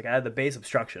Friday night. It was like I had the base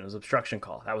obstruction. It was obstruction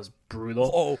call. That was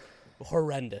brutal. Oh,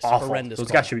 horrendous. Awful. Horrendous.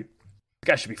 Those guys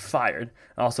should be fired.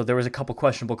 Also, there was a couple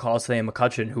questionable calls today.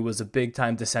 McCutchen, who was a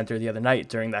big-time dissenter the other night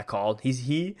during that call,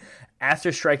 he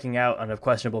after striking out on a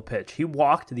questionable pitch, he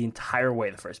walked the entire way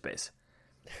to first base.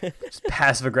 Just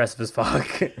passive-aggressive as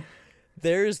fuck.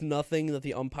 There's nothing that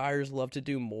the umpires love to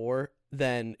do more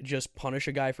than just punish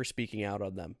a guy for speaking out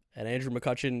on them. And Andrew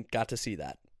McCutchen got to see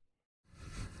that.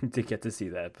 He did get to see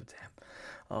that, but damn.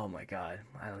 Oh my God!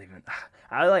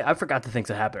 I forgot the things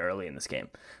that happened early in this game.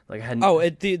 Like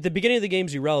at the beginning of the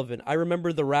game's irrelevant. I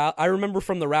remember I remember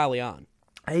from the rally on.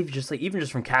 Even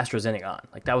just from Castro's inning on,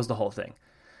 like that was the whole thing.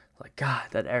 Like God,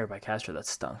 that error by Castro that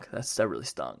stunk. That really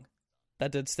stung.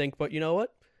 That did stink, but you know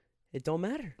what? It don't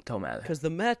matter. Don't matter because the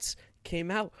Mets came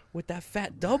out with that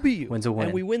fat W. Win's a win,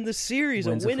 and we win the series.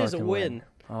 A win is a win.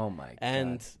 Oh my God!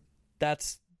 And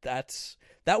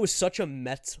that was such a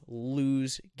Mets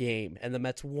lose game, and the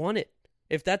Mets won it.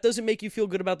 If that doesn't make you feel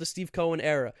good about the Steve Cohen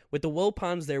era, with the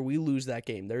Wilpons there, we lose that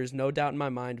game. There is no doubt in my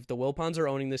mind. If the Wilpons are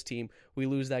owning this team, we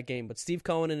lose that game. But Steve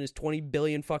Cohen and his $20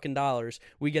 billion fucking dollars,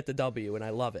 we get the W, and I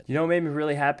love it. You know what made me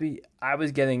really happy? I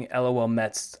was getting LOL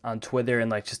Mets on Twitter and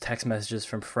like just text messages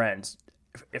from friends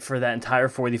for that entire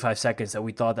 45 seconds that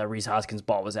we thought that Rhys Hoskins'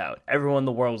 ball was out. Everyone in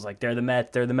the world was like, they're the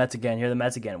Mets again, you're the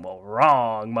Mets again. Well,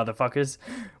 wrong, motherfuckers.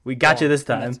 We got you this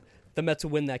time. the Mets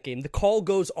win that game. The call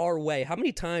goes our way. How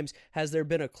many times has there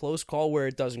been a close call where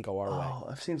it doesn't go our way? Oh,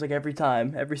 it seems like every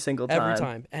time. Every single time. Every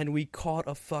time. And we caught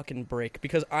a fucking break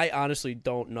because I honestly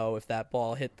don't know if that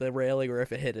ball hit the railing or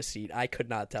if it hit a seat. I could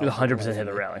not tell. 100% hit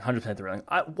the railing. 100% hit the railing.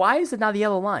 Why is it not the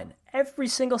yellow line? Every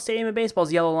single stadium in baseball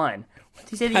is yellow line.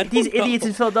 These idiots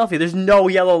in Philadelphia, there's no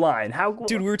yellow line. How?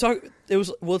 Dude, we were talking.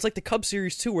 It's like the Cubs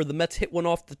series too, where the Mets hit one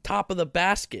off the top of the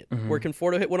basket, where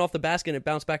Conforto hit one off the basket and it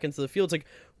bounced back into the field. It's like,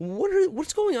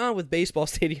 what's going on with baseball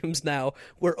stadiums now?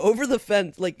 Where over the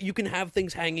fence, like you can have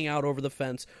things hanging out over the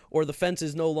fence, or the fence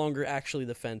is no longer actually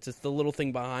the fence; it's the little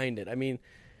thing behind it. I mean,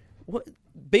 what?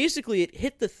 Basically, it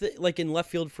hit like in left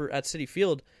field at Citi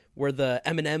Field, where the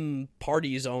M&M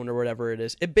party zone or whatever it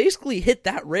is. It basically hit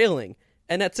that railing.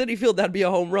 And at Citi Field, that'd be a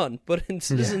home run. But in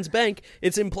Citizens Bank,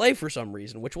 it's in play for some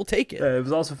reason, which we'll take it. It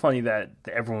was also funny that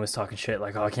everyone was talking shit,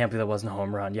 like, oh, I can't believe that wasn't a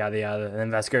home run, yada, yada. And then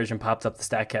Vasgersian popped up the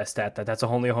StatCast stat that's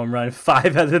only a home run,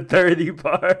 5 out of 30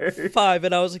 bars. 5,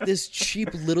 and I was like, this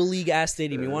cheap Little League-ass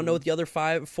stadium. You want to know what the other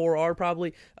 4 are,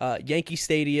 probably? Yankee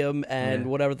Stadium and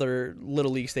whatever their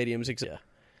Little League stadiums exist. Yeah.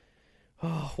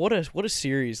 Oh, what a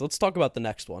series. Let's talk about the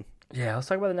next one. Yeah, let's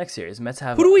talk about the next series. Mets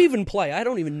have Who do we even play? I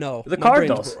don't even know. The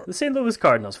Cardinals. The St. Louis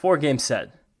Cardinals. 4 games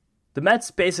set. The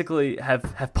Mets basically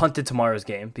have punted tomorrow's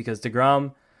game because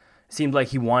DeGrom seemed like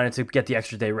he wanted to get the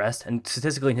extra day rest. And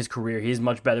statistically in his career, he's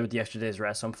much better with the extra day's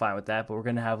rest, so I'm fine with that. But we're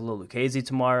going to have a little Lucchesi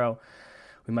tomorrow.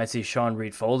 We might see Sean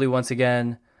Reed Foley once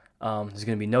again. There's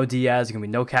going to be no Diaz. There's going to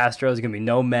be no Castro. There's going to be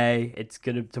no May.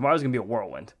 Tomorrow's going to be a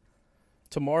whirlwind.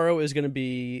 Tomorrow is going to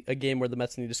be a game where the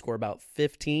Mets need to score about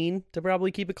 15 to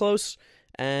probably keep it close.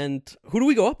 And who do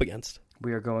we go up against?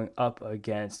 We are going up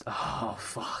against... Oh,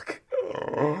 fuck.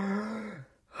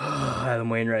 Adam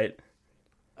Wainwright.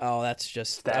 Oh,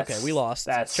 okay, we lost.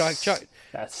 That sucks. Chalk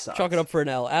it up for an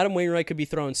L. Adam Wainwright could be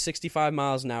throwing 65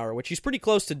 miles an hour, which he's pretty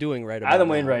close to doing right about Adam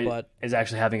now, Wainwright is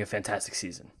actually having a fantastic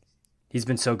season. He's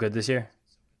been so good this year.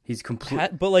 He's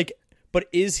complete... But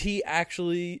is he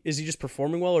just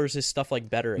performing well, or is his stuff like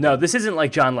better again? No, this isn't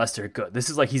like John Lester good. This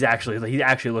is like he actually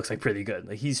looks like pretty good.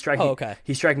 Like he's striking. Oh, okay.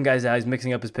 He's striking guys out. He's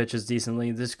mixing up his pitches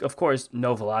decently. This, of course,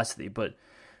 no velocity, but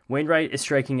Wainwright is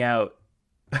striking out.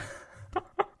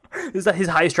 This is his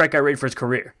highest strikeout rate for his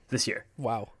career this year.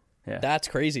 Wow. Yeah. That's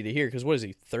crazy to hear, because what is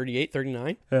he, 38,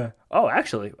 39? Yeah. Oh,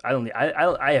 actually, I'm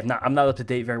not up to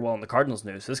date very well on the Cardinals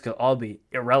news. So this could all be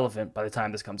irrelevant by the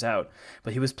time this comes out.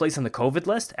 But he was placed on the COVID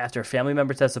list after a family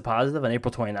member tested positive on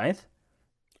April 29th.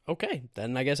 Okay,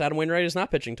 then I guess Adam Wainwright is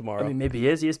not pitching tomorrow. I mean, maybe he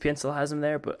is. ESPN still has him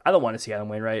there, but I don't want to see Adam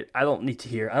Wainwright. I don't need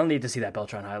to see that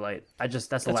Beltran highlight.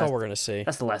 That's all we're gonna see.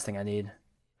 That's the last thing I need.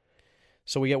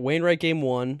 So we get Wainwright game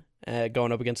 1,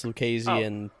 going up against Lucchesi,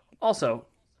 and also.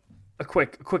 A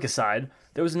quick aside.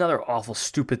 There was another awful,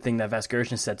 stupid thing that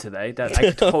Vasgersian said today that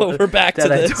I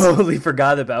totally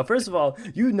forgot about. First of all,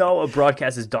 a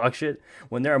broadcast is dog shit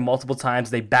when there are multiple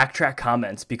times they backtrack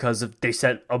comments because they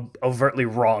said overtly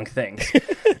wrong things.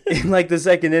 In like the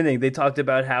second inning, they talked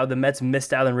about how the Mets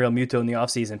missed out on Real Muto in the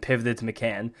offseason, pivoted to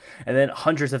McCann, and then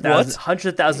hundreds of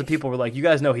thousands of people were like, "You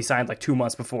guys know he signed like 2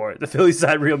 months before the Phillies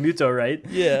signed Real Muto, right?"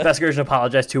 Yeah. Vasgersian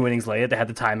apologized 2 innings later. They had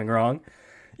the timing wrong.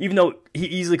 Even though he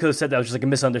easily could have said that was just like a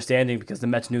misunderstanding because the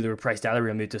Mets knew they were priced out of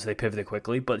Real Muto, so they pivoted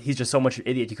quickly. But he's just so much an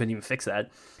idiot, he couldn't even fix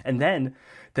that. And then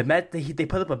the Mets, they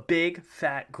put up a big,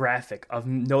 fat graphic of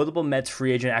notable Mets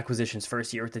free agent acquisitions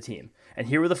first year with the team. And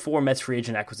here were the 4 Mets free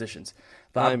agent acquisitions.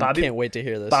 I can't wait to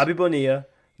hear this. Bobby Bonilla,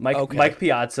 Mike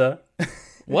Piazza,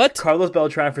 what? Carlos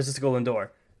Beltran, Francisco Lindor.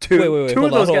 Wait,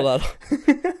 hold on.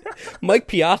 Mike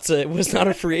Piazza was not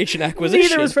a free agent acquisition.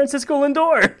 Neither was Francisco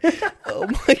Lindor. Oh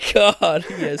my God,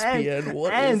 ESPN,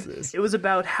 what is this? It was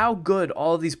about how good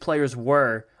all of these players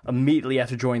were immediately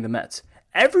after joining the Mets.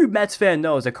 Every Mets fan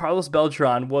knows that Carlos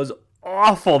Beltran was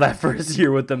awful that first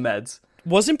year with the Mets.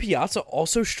 Wasn't Piazza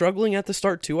also struggling at the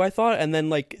start too, I thought? And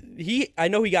then I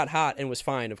know he got hot and was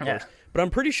fine, of course. Yeah. But I'm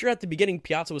pretty sure at the beginning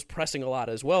Piazza was pressing a lot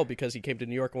as well because he came to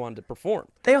New York and wanted to perform.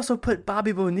 They also put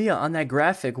Bobby Bonilla on that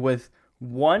graphic with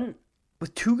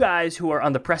 2 guys who are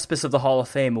on the precipice of the Hall of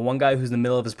Fame and 1 guy who's in the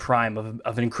middle of his prime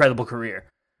of an incredible career.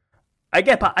 I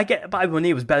get Bobby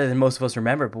Bonilla was better than most of us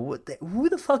remember, but who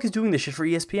the fuck is doing this shit for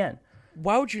ESPN?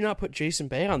 Why would you not put Jason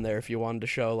Bay on there if you wanted to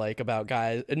show about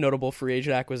guys notable free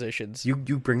agent acquisitions? You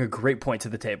bring a great point to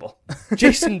the table.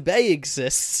 Jason Bay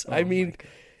exists. I mean,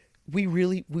 we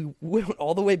went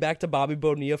all the way back to Bobby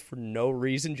Bonilla for no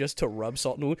reason, just to rub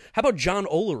salt in the wound. How about John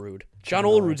Olerud? John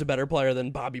Olerud's a better player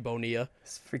than Bobby Bonilla.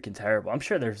 It's freaking terrible. I'm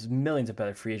sure there's millions of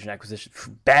bad free agent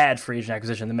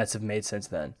acquisition the Mets have made since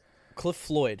then. Cliff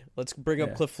Floyd. Let's bring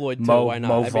up Cliff Floyd too. Mo Why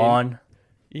not? Vaughn.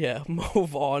 Yeah,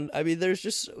 move on. I mean, there's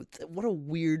just what a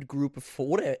weird group of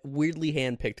what a weirdly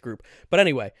handpicked group. But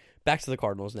anyway, back to the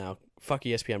Cardinals now. Fuck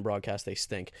ESPN broadcast, they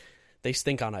stink. They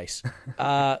stink on ice.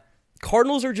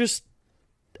 Cardinals are just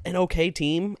an okay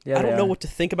team. Yeah, I don't know what to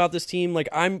think about this team. Like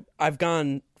I've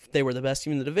gone they were the best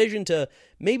team in the division to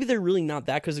maybe they're really not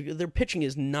that because their pitching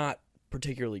is not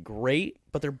particularly great,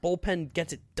 but their bullpen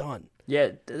gets it done.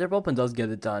 Yeah, their bullpen does get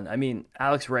it done. I mean,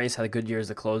 Alex Reyes had a good year as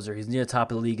a closer. He's near the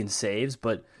top of the league in saves,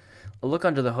 but a look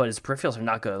under the hood, his peripherals are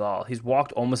not good at all. He's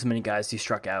walked almost as many guys as he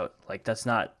struck out. Like that's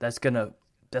gonna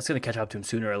catch up to him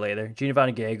sooner or later.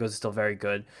 Giovanni Gallegos is still very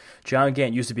good. John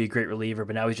Gant used to be a great reliever,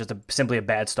 but now he's just simply a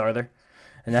bad starter.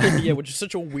 And yeah, which is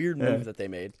such a weird move that they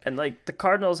made. And like the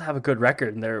Cardinals have a good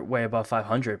record and they're way above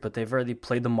 500, but they've already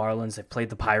played the Marlins, they've played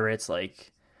the Pirates.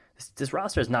 Like this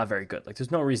roster is not very good. Like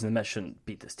there's no reason the Mets shouldn't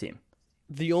beat this team.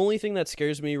 The only thing that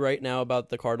scares me right now about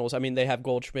the Cardinals, I mean, they have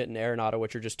Goldschmidt and Arenado,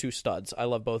 which are just two studs. I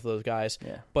love both of those guys.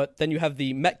 Yeah. But then you have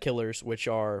the Met killers, which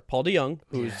are Paul DeJong,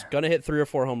 who's going to hit 3 or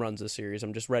 4 home runs this series.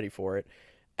 I'm just ready for it.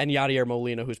 And Yadier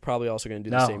Molina, who's probably also going to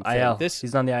do the same IL. thing.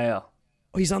 He's on the IL.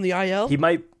 Oh, he's on the IL? He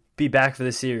might be back for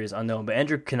the series, unknown. But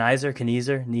Andrew Knizer,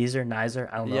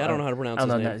 I don't know. Yeah, I don't know how to pronounce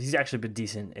his name. He's actually been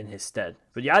decent in his stead.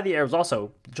 But Yadier was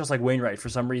also, just like Wainwright, for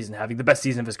some reason, having the best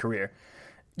season of his career.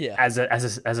 Yeah. As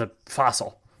a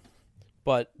fossil.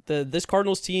 But this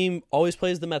Cardinals team always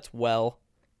plays the Mets well.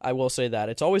 I will say that.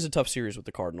 It's always a tough series with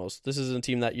the Cardinals. This isn't a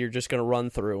team that you're just going to run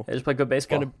through. They just play good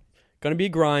baseball. It's going to be a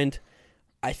grind.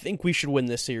 I think we should win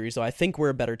this series, though. I think we're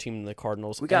a better team than the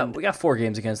Cardinals. We got 4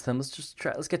 games against them.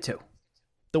 Let's get 2.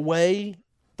 The way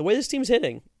this team's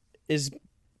hitting is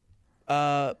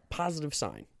a positive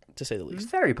sign, to say the least.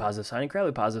 Very positive sign,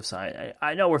 incredibly positive sign.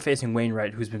 I know we're facing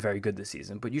Wainwright, who's been very good this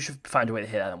season, but you should find a way to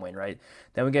hit Adam Wainwright.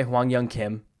 Then we get Hwang Young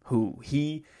Kim,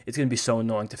 it's going to be so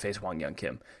annoying to face Hwang Young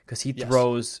Kim because he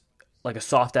throws like a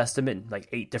soft estimate, like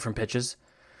 8 different pitches.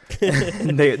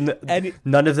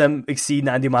 None of them exceed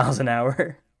 90 miles an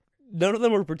hour. None of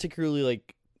them are particularly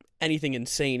like anything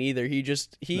insane either.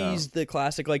 He's the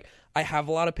classic, like, I have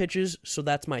a lot of pitches, so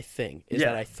that's my thing,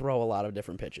 that I throw a lot of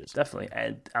different pitches. Definitely.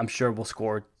 And I'm sure we'll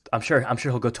score. I'm sure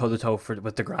he'll go toe to toe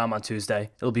with DeGrom on Tuesday.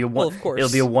 It'll be a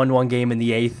 1-1 game in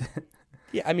the 8th.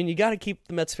 Yeah, I mean, you got to keep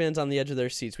the Mets fans on the edge of their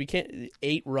seats. We can't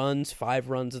 8 runs, 5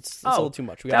 runs. It's a little too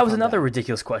much. That was another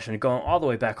ridiculous question going all the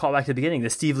way back. Call back to the beginning. That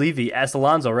Steve Levy asked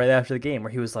Alonso right after the game,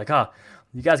 where he was like,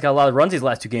 you guys got a lot of runs these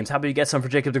last 2 games. How about you get some for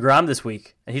Jacob DeGrom this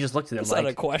week? And he just looked at him That's like...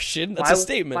 That's not a question. That's a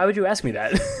statement. Why would you ask me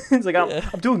that? He's like,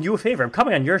 I'm doing you a favor. I'm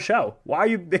coming on your show. Why are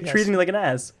you treating me like an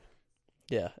ass?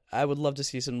 Yeah, I would love to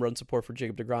see some run support for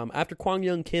Jacob DeGrom. After Hwang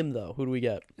Young Kim, though, who do we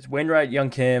get? It's Wainwright, Young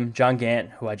Kim, John Gant,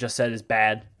 who I just said is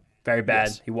bad. Very bad.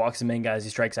 Yes. He walks him in, guys. He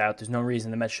strikes out. There's no reason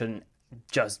the Mets shouldn't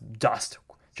just dust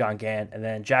John Gant. And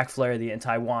then Jack Flaherty in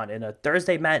Taiwan in a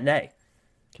Thursday matinee.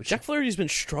 Jack Flaherty's been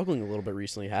struggling a little bit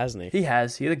recently, hasn't he? He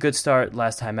has. He had a good start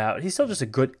last time out. He's still just a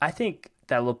good... I think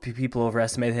that people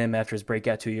overestimated him after his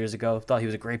breakout 2 years ago. Thought he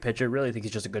was a great pitcher. Really think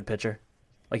he's just a good pitcher.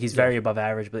 Like, he's very above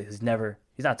average, but he's not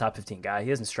a top 15 guy. He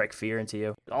doesn't strike fear into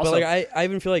you. Also, but I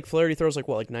even feel like Flaherty throws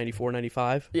like 94,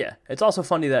 95? Yeah. It's also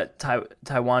funny that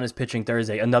Taiwan is pitching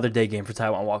Thursday, another day game for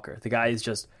Taiwan Walker. The guy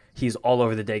is he's all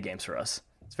over the day games for us.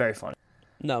 It's very funny.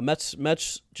 No, Mets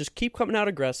just keep coming out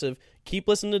aggressive. Keep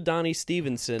listening to Donnie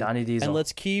Stevenson. Donnie Diesel. And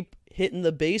let's keep hitting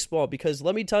the baseball because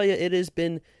let me tell you, it has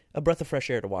been a breath of fresh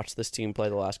air to watch this team play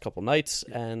the last couple nights,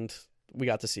 and we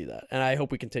got to see that. And I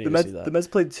hope we continue to see that. The Mets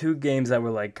played 2 games that were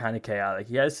like kind of chaotic.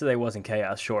 Yesterday wasn't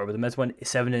chaos, sure, but the Mets went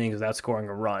 7 innings without scoring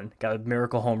a run. Got a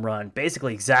miracle home run.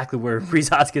 Basically exactly where Rhys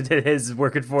Hoskins did his,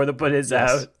 working for to put his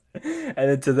out. And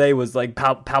then today was like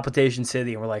Palpitation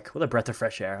City, and we're like, what a breath of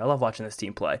fresh air. I love watching this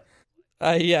team play.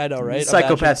 Yeah, I know, right?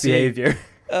 Psychopath behavior.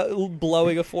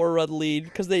 Blowing a 4-run lead,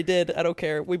 because they did. I don't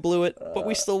care. We blew it, but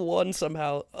we still won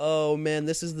somehow. Oh, man,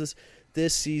 this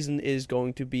season is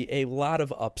going to be a lot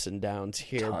of ups and downs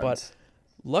here. Tons. But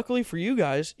luckily for you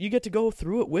guys, you get to go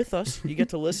through it with us. You get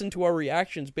to listen to our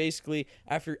reactions basically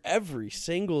after every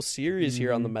single series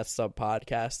here on the Mets Sub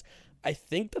Podcast. I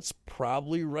think that's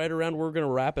probably right around where we're going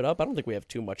to wrap it up. I don't think we have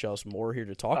too much else more here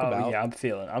to talk about. Yeah, I'm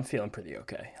feeling pretty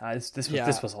okay. This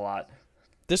was a lot.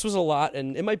 This was a lot,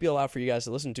 and it might be a lot for you guys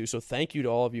to listen to, so thank you to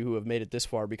all of you who have made it this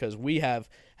far, because we have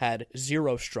had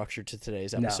zero structure to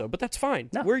today's episode, but that's fine.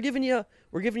 No. We're giving you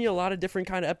a lot of different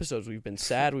kind of episodes. We've been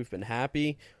sad, we've been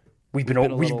happy. We've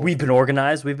been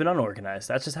organized, we've been unorganized.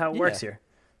 That's just how it works here.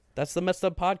 That's the Mets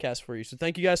Up Podcast for you. So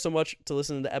thank you guys so much to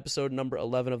listening to episode number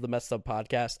 11 of the Mets Up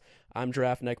Podcast. I'm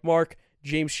Giraffe Neck Mark.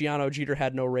 James Shiano, Jeter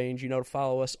had no range. You know to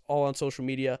follow us all on social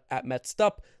media at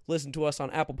MetsUp. Listen to us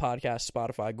on Apple Podcasts,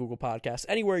 Spotify, Google Podcasts,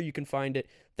 anywhere you can find it.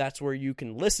 That's where you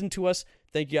can listen to us.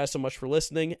 Thank you guys so much for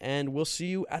listening, and we'll see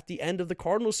you at the end of the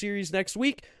Cardinal series next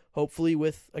week, hopefully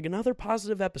with another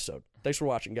positive episode. Thanks for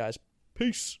watching, guys.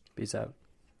 Peace. Peace out.